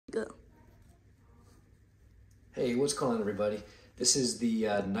Hey, what's going on, everybody? This is the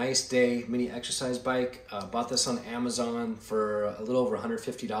Nice Day mini exercise bike. Bought this on Amazon for a little over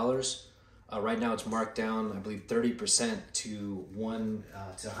 $150. Right now it's marked down, I believe, 30% to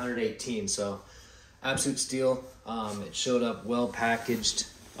 118. So absolute steal. It showed up well packaged.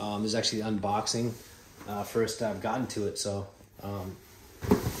 This is actually the unboxing. First I've gotten to it, so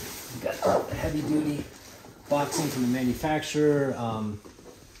got a heavy duty boxing from the manufacturer.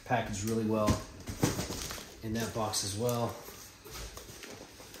 Packaged really well in that box as well.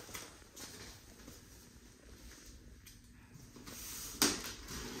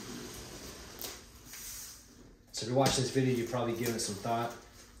 So if you're watching this video, you're probably giving it some thought.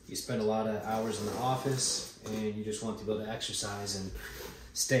 You spend a lot of hours in the office and you just want to be able to exercise and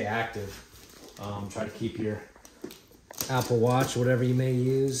stay active. Try to keep your Apple Watch, whatever you may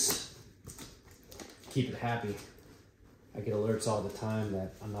use, keep it happy. I get alerts all the time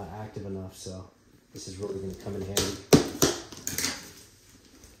that I'm not active enough, so this is really going to come in handy.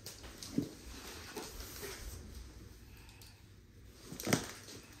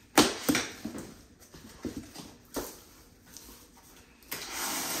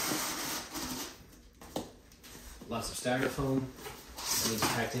 Lots of styrofoam.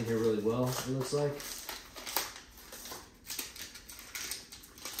 Everything's packed in here really well, it looks like.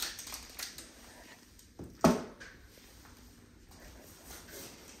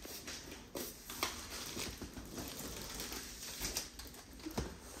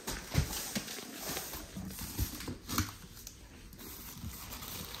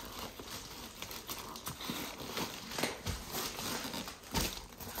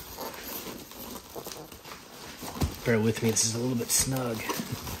 Bear with me, this is a little bit snug.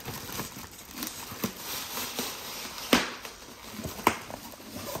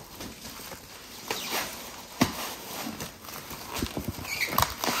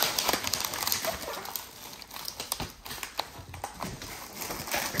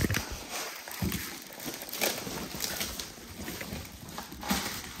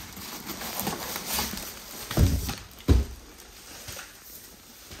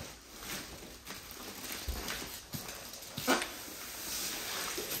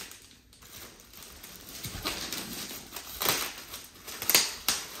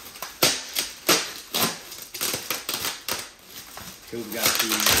 Okay, we've got the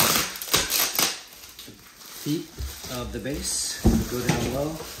feet of the base. Go down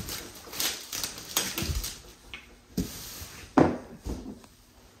low.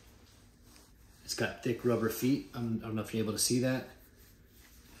 It's got thick rubber feet. I don't know if you're able to see that.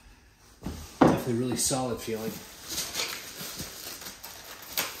 Definitely really solid feeling.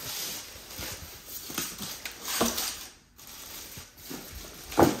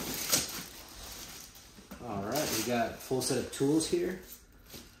 We got a full set of tools here.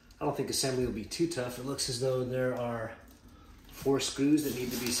 I don't think assembly will be too tough. It looks as though there are 4 screws that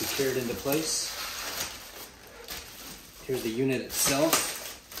need to be secured into place. Here's the unit itself.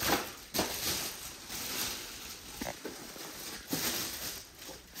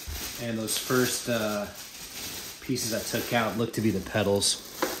 And those first pieces I took out look to be the pedals.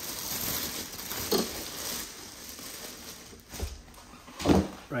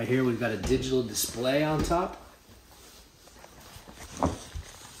 Right here we've got a digital display on top.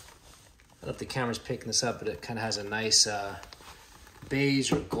 I don't know if the camera's picking this up, but it kind of has a nice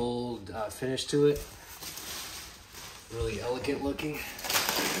beige or gold finish to it. Really elegant looking.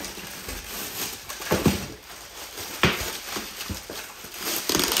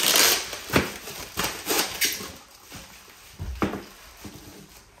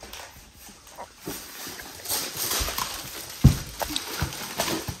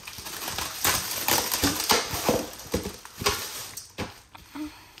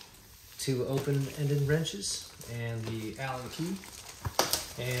 Two open-ended wrenches and the Allen key.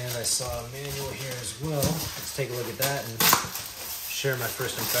 And I saw a manual here as well. Let's take a look at that and share my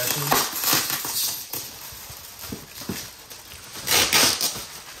first impressions.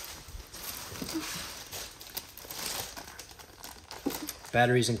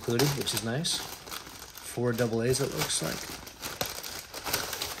 Batteries included, which is nice. 4 AA's it looks like.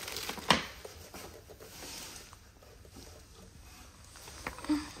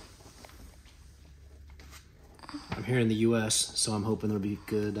 I'm here in the US, so I'm hoping there'll be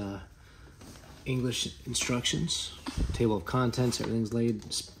good English instructions. Table of contents, everything's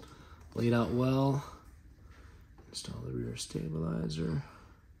laid out well. Install the rear stabilizer.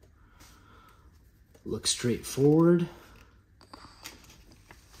 Looks straightforward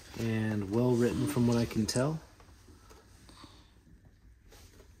and well written from what I can tell.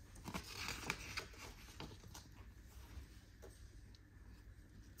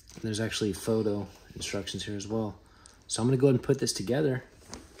 There's actually a photo instructions here as well. So I'm gonna go ahead and put this together,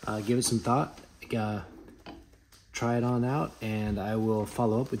 give it some thought, try it on out, and I will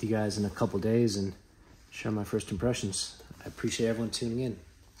follow up with you guys in a couple days and share my first impressions. I appreciate everyone tuning in.